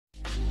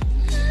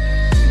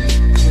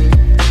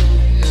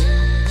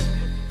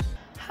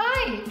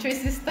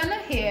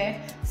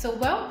So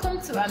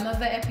welcome to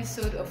another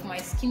episode of my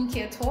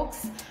skincare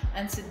talks,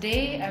 and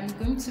today I'm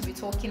going to be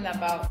talking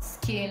about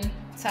skin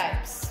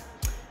types.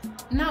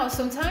 Now,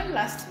 sometime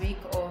last week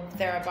or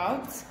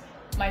thereabouts,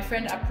 my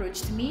friend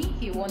approached me.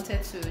 He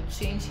wanted to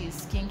change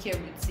his skincare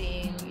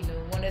routine,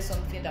 wanted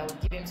something that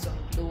would give him some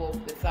glow up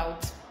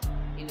without,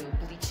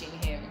 bleaching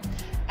him.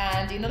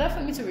 And in order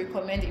for me to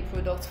recommend a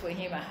product for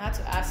him, I had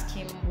to ask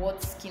him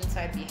what skin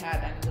type he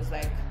had, and he was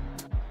like,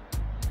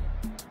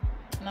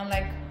 and I'm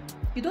like,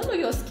 you don't know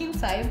your skin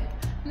type?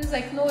 And he's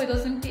like, no, it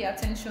doesn't pay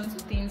attention to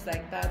things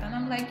like that. And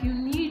I'm like, you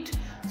need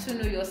to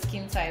know your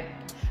skin type.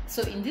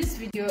 So in this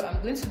video,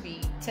 I'm going to be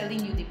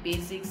telling you the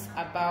basics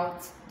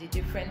about the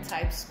different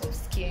types of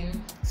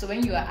skin. So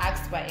when you are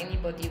asked by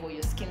anybody what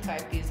your skin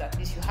type is, at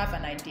least you have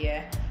an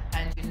idea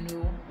and you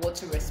know what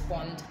to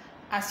respond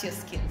as your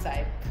skin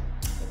type.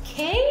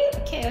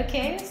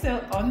 Okay.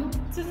 So on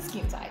to the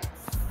skin types.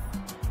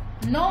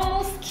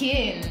 Normal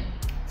skin.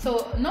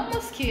 So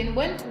normal skin,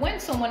 when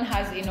someone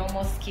has a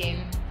normal skin,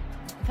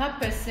 that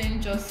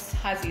person just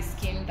has a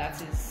skin that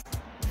is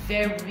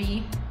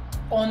very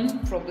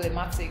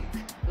unproblematic.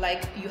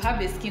 Like, you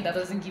have a skin that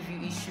doesn't give you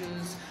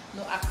issues,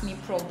 no acne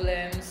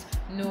problems,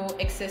 no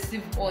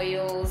excessive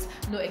oils,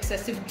 no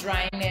excessive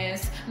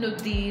dryness, no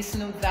this,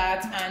 no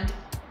that, and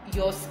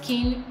your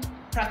skin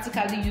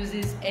practically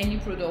uses any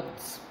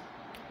product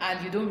and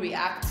you don't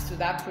react to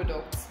that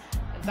product.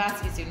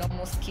 That is a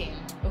normal skin.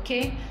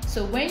 Okay,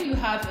 so when you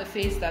have a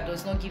face that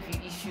does not give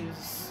you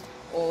issues,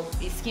 or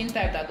a skin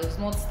type that does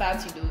not start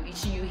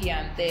itching you here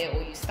and there,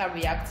 or you start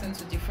reacting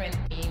to different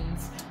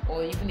things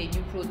or even a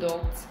new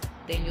product,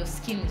 then your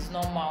skin is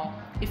normal.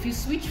 If you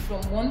switch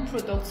from one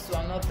product to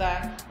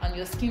another and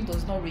your skin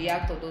does not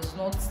react or does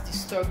not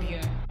disturb you,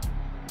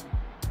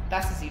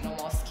 that is a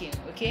normal skin.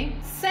 Okay,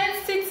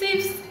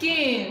 sensitive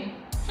skin.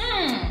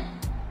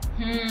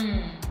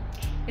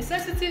 A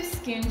sensitive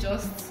skin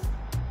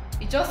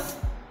just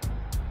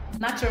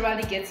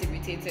naturally gets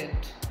irritated.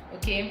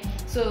 Okay,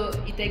 so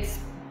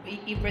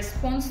it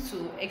responds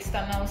to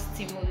external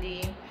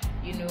stimuli,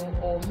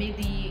 or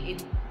maybe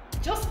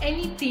just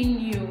anything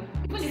new.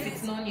 Even if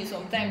it's not new,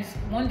 sometimes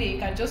one day you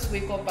can just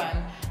wake up and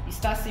you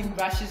start seeing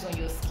rashes on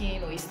your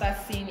skin, or you start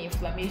seeing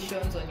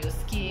inflammations on your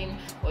skin,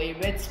 or a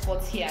red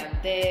spot here and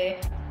there.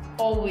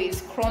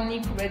 Always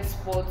chronic red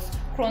spots,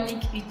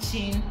 chronic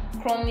itching,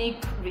 chronic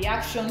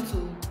reaction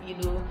to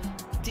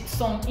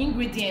some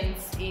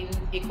ingredients in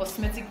a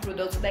cosmetic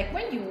product. Like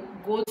when you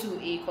go to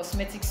a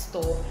cosmetic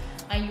store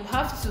and you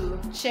have to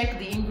check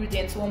the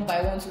ingredients one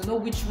by one to know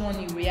which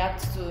one you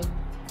react to,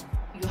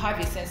 you have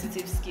a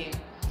sensitive skin.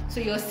 So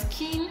your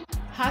skin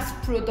has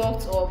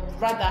products, or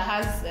rather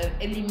has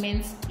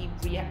elements it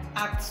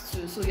reacts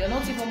to. So you're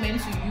not even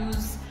meant to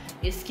use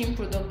a skin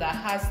product that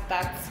has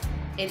that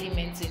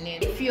element in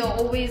it. If you're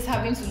always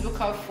having to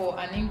look out for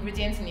an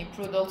ingredient in a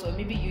product, or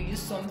maybe you use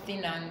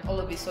something and all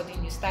of a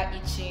sudden you start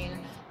itching,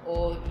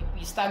 or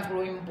you start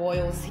growing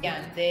boils here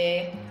and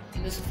there,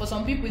 for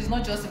some people it's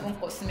not just even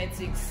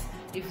cosmetics.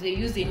 If they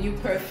use a new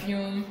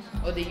perfume,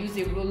 or they use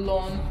a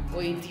roll-on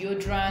or a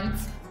deodorant,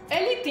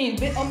 anything,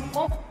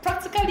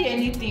 practically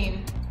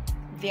anything,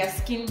 their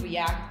skin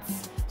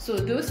reacts. So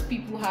those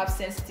people have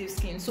sensitive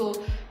skin.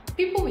 So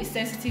people with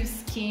sensitive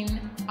skin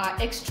are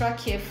extra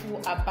careful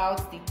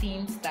about the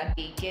things that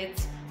they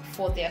get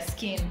for their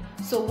skin.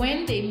 So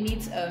when they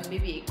meet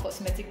maybe a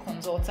cosmetic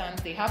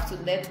consultant, they have to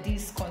let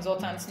these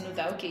consultants know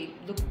that, okay,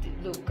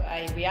 look,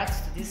 I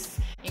react to this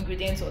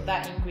ingredient or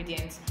that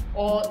ingredient,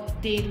 or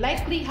they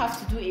likely have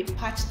to do a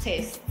patch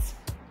test,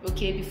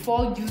 okay,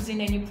 before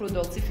using any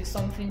product, if it's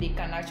something they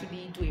can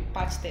actually do a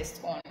patch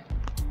test on.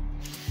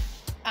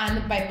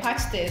 And by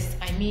patch test,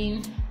 I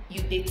mean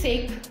they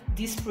take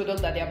this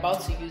product that they're about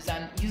to use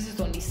and use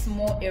it on a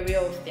small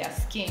area of their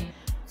skin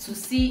to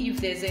see if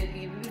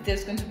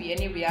there's going to be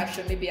any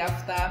reaction, maybe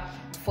after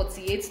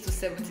 48 to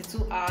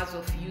 72 hours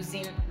of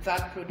using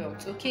that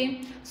product.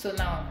 Okay, so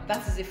now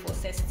that is it for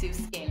sensitive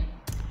skin.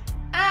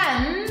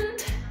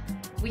 And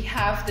we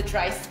have the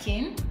dry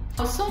skin.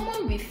 Now,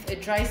 someone with a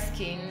dry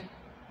skin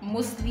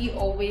mostly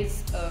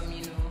always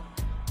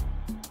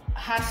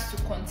has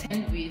to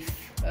contend with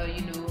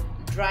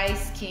dry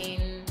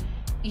skin,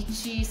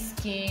 itchy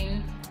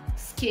skin,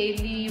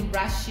 scaly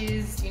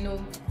rashes,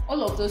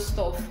 all of those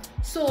stuff.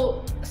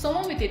 So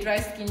someone with a dry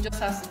skin just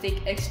has to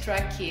take extra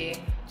care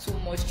to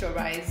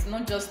moisturize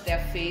not just their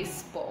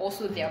face but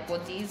also their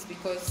bodies,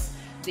 because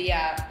they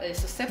are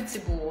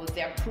susceptible, or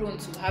they are prone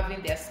to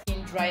having their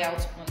skin dry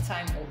out on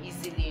time or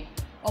easily,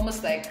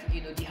 almost like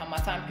the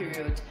Harmattan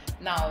period.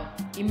 Now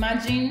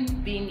imagine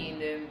being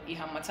in a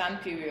Harmattan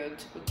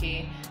period,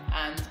 okay,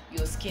 and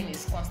your skin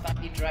is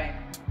constantly dry.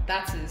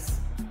 That is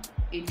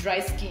a dry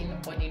skin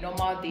on a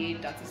normal day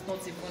that is not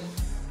even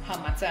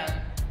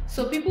Harmattan.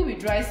 So people with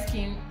dry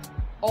skin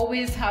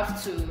always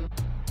have to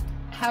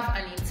have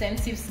an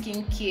intensive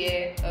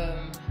skincare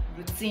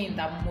routine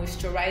that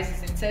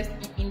moisturizes,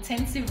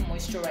 intensive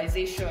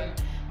moisturization.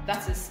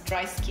 That is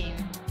dry skin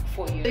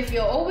for you. If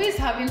you're always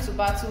having to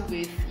battle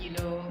with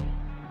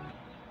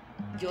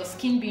your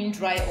skin being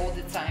dry all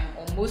the time,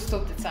 or most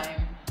of the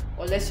time,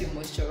 unless you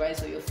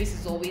moisturize or your face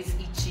is always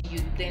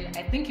itchy, then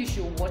I think you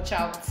should watch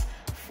out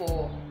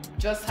for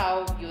just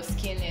how your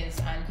skin is,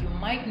 and you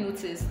might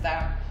notice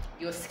that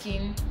your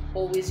skin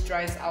always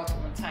dries out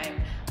on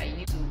time, and you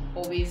need to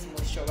always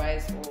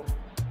moisturize or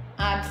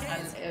add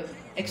an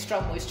extra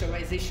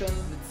moisturization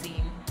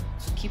routine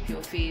to keep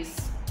your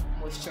face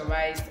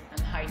moisturized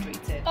and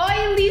hydrated.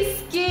 Oily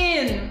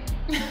skin.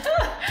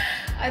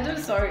 I'm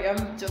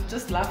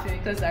just laughing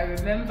because I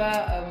remember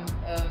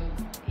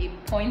a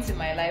point in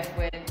my life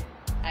when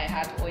I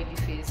had oily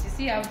face. You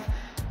see,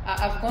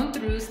 I've gone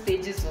through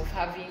stages of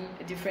having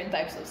different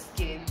types of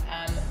skin,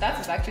 and that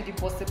is actually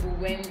possible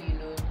when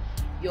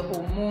your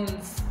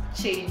hormones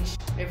change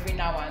every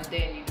now and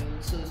then.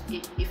 So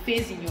a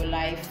phase in your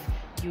life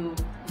you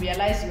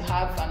realize you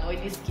have an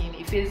oily skin,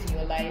 a phase in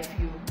your life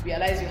you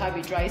realize you have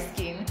a dry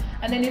skin,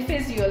 and then a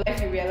phase in your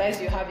life you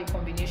realize you have a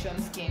combination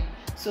skin.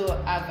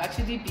 So I've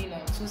actually been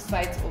on two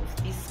sides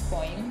of this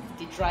coin,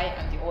 the dry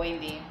and the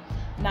oily.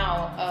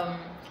 Now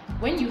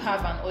when you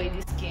have an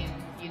oily skin,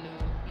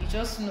 you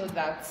just know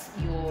that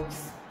your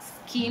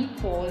skin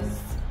pores,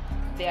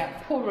 they are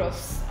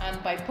porous,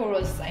 and by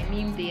porous I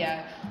mean they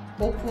are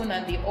open,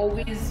 and they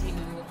always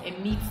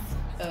emit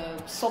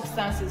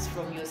substances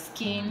from your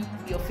skin,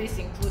 your face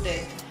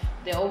included.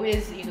 They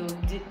always,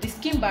 the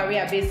skin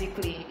barrier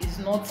basically is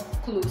not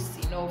close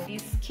enough. The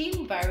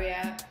skin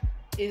barrier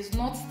is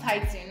not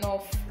tight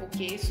enough,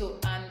 okay? So,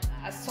 and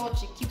as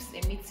such, it keeps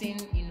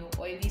emitting,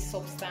 oily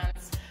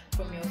substance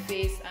from your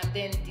face, and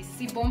then the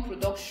sebum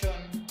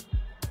production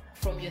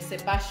from your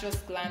sebaceous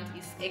gland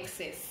is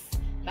excess.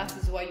 That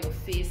is why your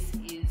face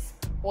is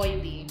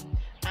oily.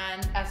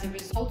 And as a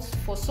result,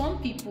 for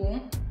some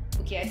people,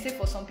 okay, I say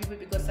for some people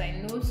because I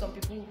know some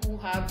people who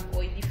have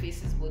oily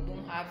faces but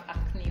don't have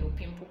acne or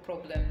pimple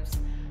problems.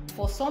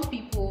 For some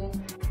people,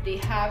 they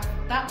have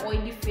that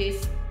oily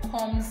face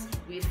comes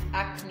with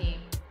acne.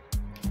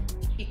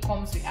 It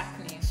comes with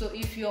acne. So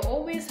if you're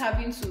always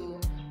having to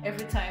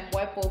every time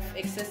wipe off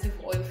excessive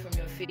oil from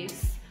your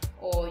face,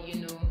 or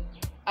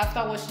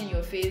after washing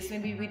your face,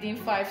 maybe within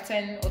 5,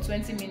 10 or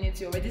 20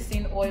 minutes you're already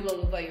seeing oil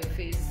all over your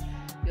face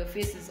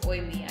is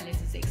oily, and it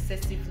is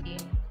excessively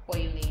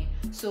oily.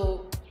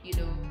 So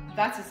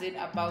that is it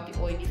about the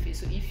oily face.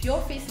 So if your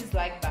face is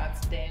like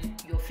that, then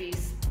your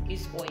face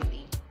is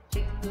oily.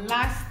 The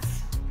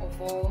last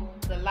of all,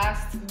 the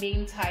last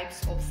main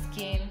types of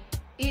skin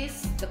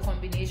is the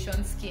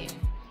combination skin.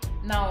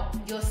 Now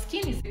your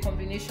skin is a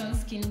combination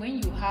skin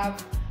when you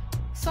have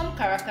some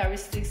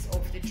characteristics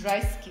of the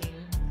dry skin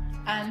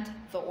and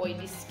the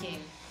oily skin,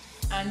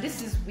 and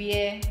this is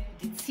where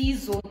the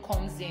T-zone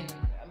comes in.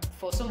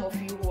 For some of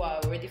you who are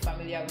already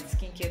familiar with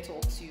skincare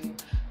talks,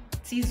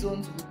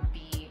 T-zones would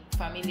be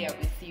familiar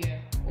with you,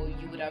 or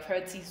you would have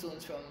heard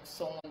T-zones from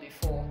someone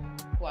before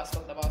who has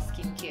talked about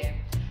skincare.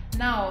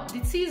 Now the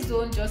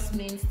T-zone just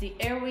means the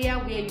area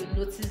where you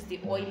notice the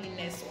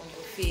oiliness on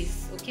your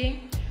face, okay?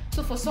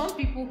 So for some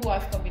people who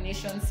have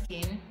combination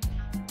skin,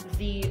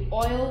 the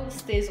oil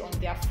stays on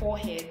their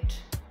forehead,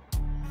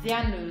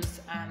 their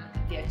nose and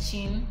their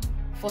chin.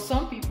 For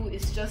some people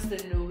it's just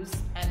the nose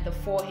and the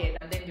forehead,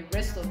 and then the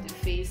rest of the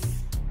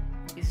face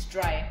is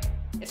dry,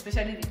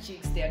 especially the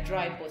cheeks. They are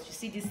dry, but you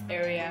see this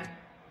area,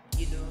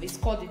 it's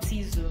called the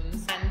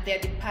T-zones, and they're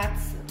the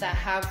parts that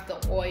have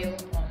the oil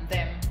on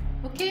them,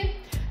 okay?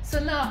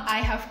 So now I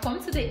have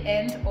come to the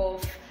end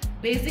of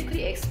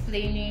basically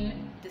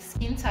explaining the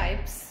skin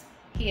types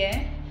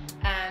here,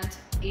 and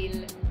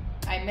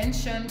I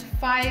mentioned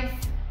 5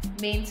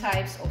 main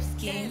types of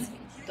skin: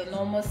 the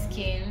normal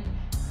skin,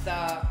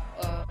 the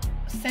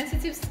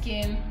sensitive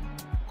skin,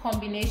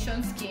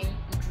 combination skin,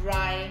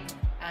 dry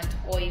and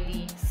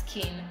oily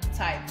skin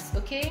types,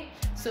 okay?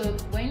 So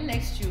when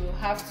next you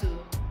have to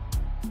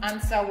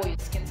answer what your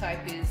skin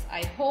type is,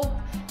 I hope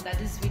that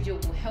this video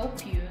will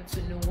help you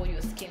to know what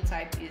your skin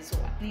type is, or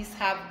at least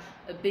have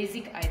a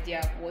basic idea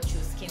of what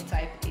your skin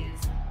type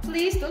is.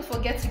 Please don't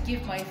forget to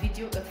give my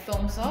video a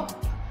thumbs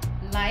up,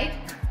 like,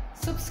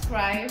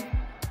 subscribe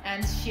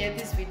and share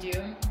this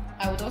video.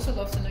 I would also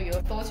love to know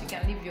your thoughts. You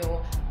can leave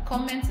your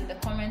comments in the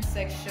comment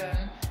section,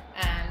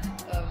 and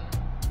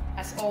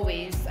as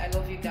always, I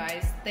love you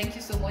guys. Thank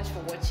you so much for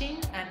watching,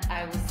 and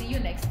I will see you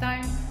next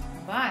time.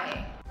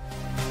 Bye.